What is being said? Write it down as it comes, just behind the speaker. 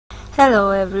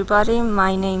Hello everybody,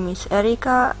 my name is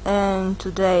Erika and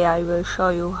today I will show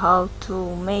you how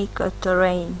to make a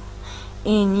terrain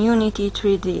in Unity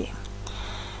 3D.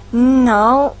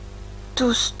 Now,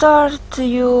 to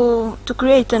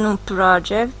create a new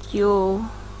project, you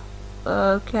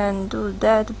can do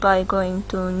that by going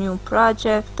to new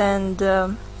project and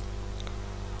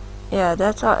yeah,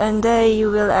 that's all. And they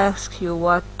will ask you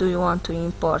what do you want to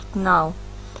import. Now,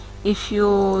 if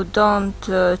you don't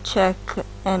check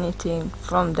anything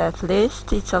from that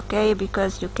list, it's okay,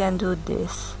 because you can do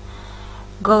this.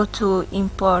 Go to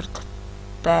import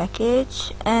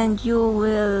package and you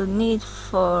will need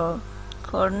for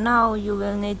now you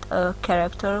will need a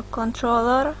character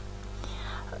controller,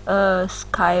 a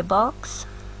skyboxes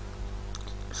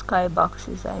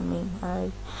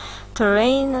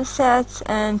terrain assets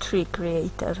and tree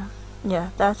creator. Yeah,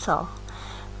 that's all.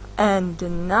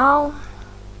 And now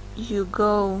you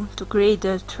go to create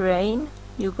a terrain,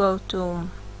 you go to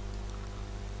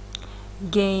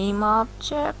game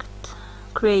object,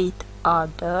 create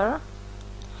other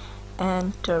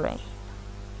and terrain,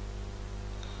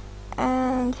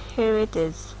 and here it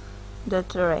is, the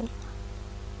terrain.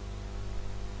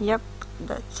 Yep,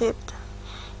 that's it.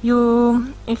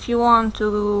 If you want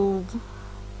to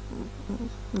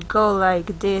go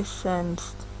like this and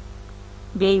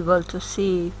be able to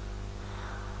see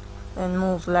and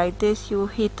move like this, you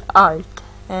hit Alt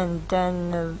and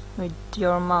then with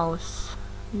your mouse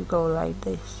you go like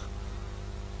this,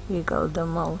 wiggle the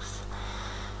mouse.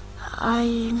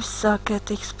 I suck at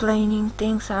explaining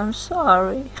things, I'm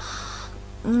sorry.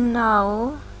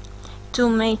 Now, to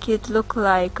make it look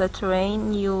like a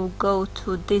terrain, you go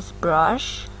to this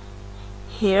brush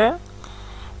here,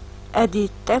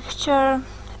 edit texture,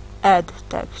 add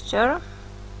texture,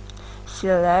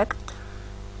 select,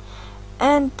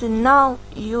 and now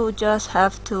you just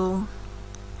have to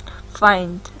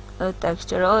find a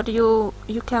texture, or you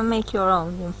can make your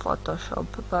own in Photoshop,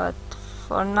 but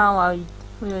for now I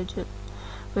will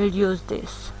use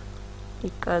this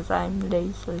because I'm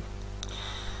lazy.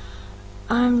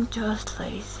 I'm just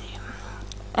lazy.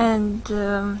 And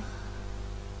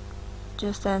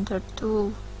just enter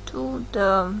to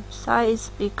the size,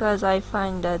 because I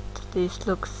find that this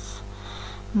looks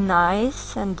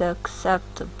nice and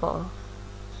acceptable.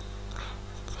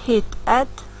 Hit add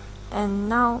and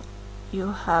now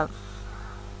you have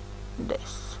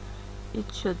this.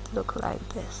 It should look like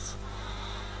this.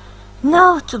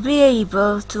 Now, to be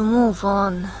able to move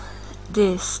on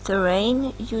this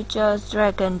terrain, you just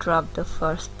drag and drop the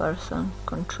first person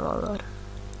controller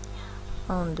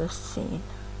on the scene.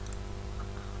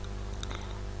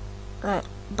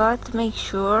 But make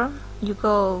sure you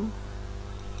go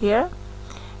here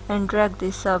and drag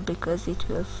this up, because it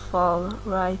will fall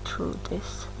right through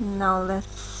this. Now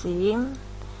let's see.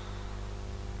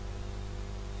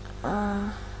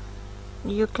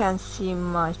 You can't see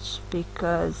much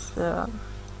because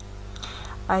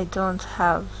I don't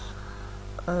have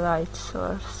a light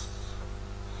source,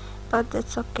 but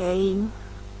that's okay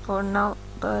for now.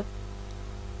 But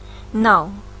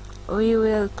now we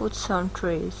will put some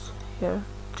trees here.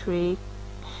 Tree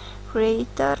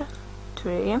creator,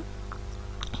 tree.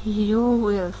 You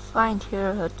will find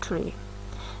here a tree.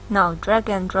 Now drag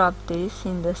and drop this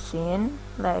in the scene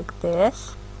like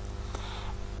this.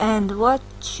 And what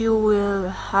you will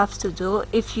have to do,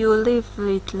 if you leave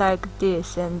it like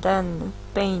this and then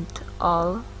paint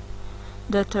all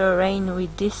the terrain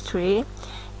with this tree,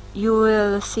 you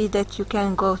will see that you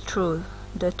can go through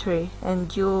the tree,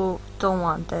 and you don't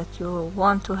want that. You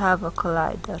want to have a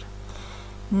collider.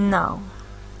 Now,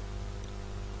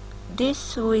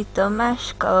 this with the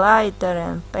mesh collider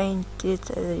and paint it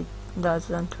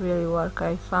doesn't really work.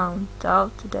 I found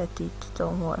out that it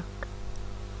don't work.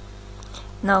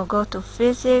 Now go to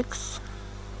physics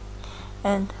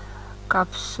and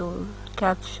capsule,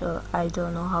 I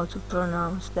don't know how to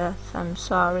pronounce that, I'm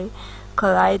sorry,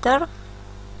 collider,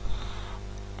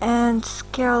 and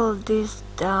scale this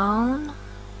down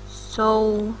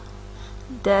so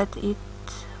that it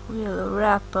will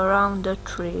wrap around the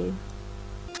tree.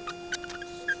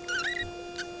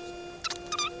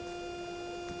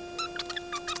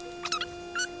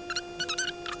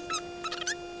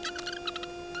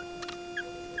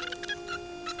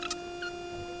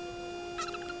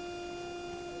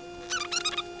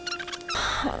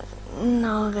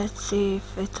 Now let's see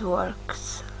if it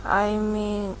works. I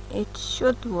mean, it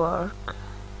should work.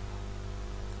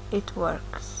 It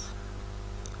works.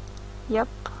 Yep.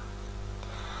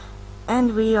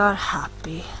 And we are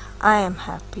happy. I am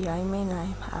happy. I'm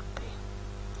happy.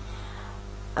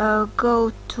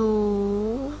 Go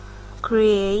to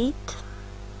create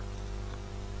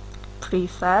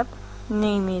prefab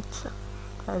name it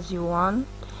as you want.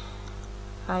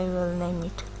 I will name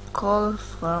it Call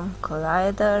from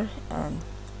Collider and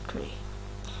Tree.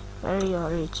 Very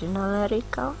original,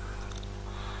 Erika.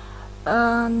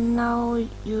 Now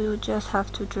you just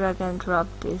have to drag and drop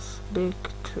this big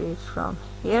tree from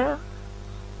here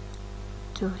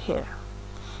to here,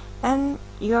 and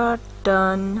you're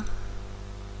done.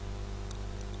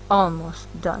 Almost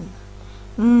done.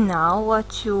 Now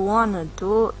what you wanna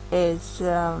do is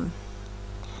go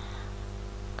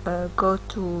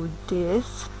to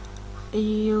this.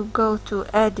 You go to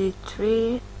edit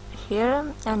tree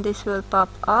here, and this will pop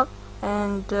up,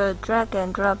 and drag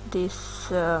and drop this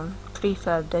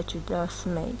prefab that you just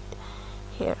made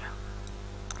here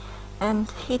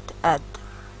and hit add.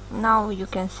 Now you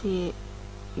can see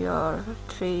your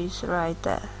trees right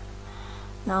there.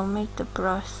 Now make the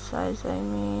brush size, I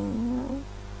mean,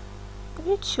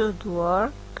 it should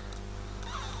work.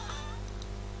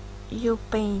 You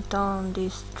paint on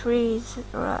these trees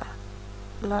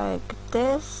like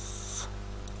this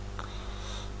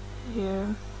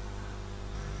here.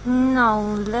 Now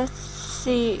let's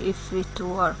see if it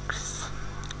works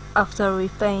after we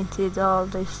painted all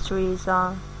these trees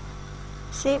on.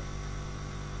 See,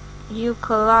 you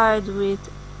collide with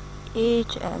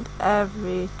each and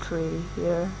every tree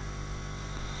here.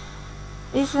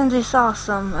 Isn't this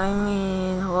awesome? I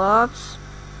mean, whoops.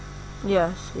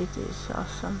 Yes, it is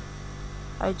awesome.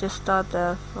 I just thought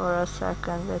that for a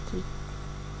second that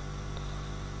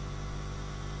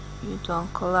you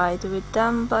don't collide with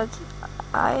them, but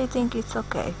I think it's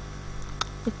okay.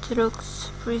 It looks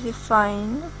pretty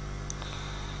fine.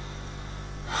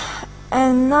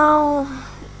 And now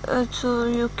so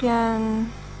you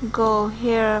can go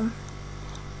here,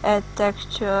 add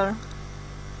texture,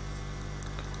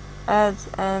 add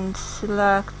and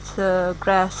select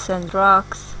grass and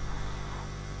rocks,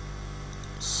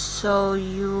 so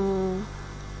you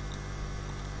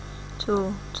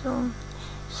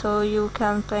so you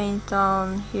can paint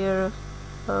on here.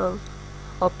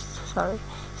 Oops, sorry.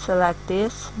 Select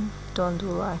this, don't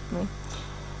do like me.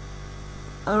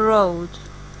 A road,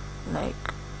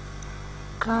 like,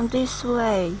 come this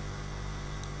way,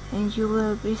 and you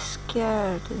will be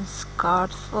scared and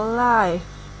scarred for life,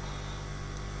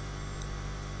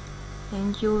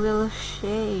 and you will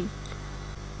shake.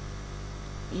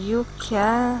 You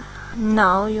can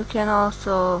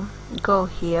also go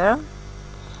here,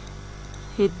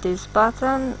 hit this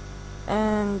button,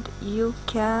 and you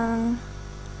can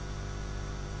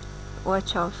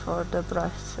watch out for the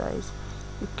brush size.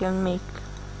 You can make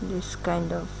this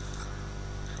kind of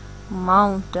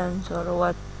mountains, or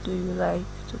what do you like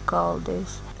to call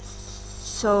this.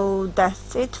 So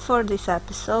that's it for this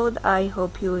episode. I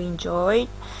hope you enjoyed,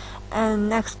 and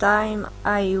next time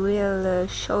I will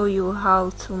show you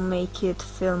how to make it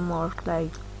feel more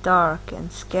like dark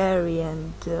and scary,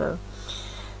 and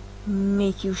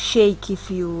make you shake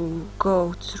if you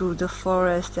go through the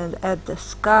forest, and at the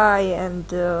sky,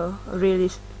 and really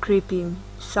creepy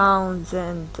sounds,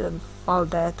 and all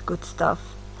that good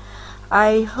stuff.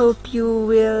 I hope you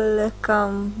will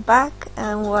come back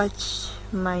and watch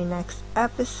my next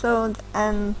episode,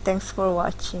 and thanks for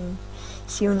watching.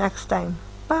 See you next time.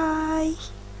 Bye.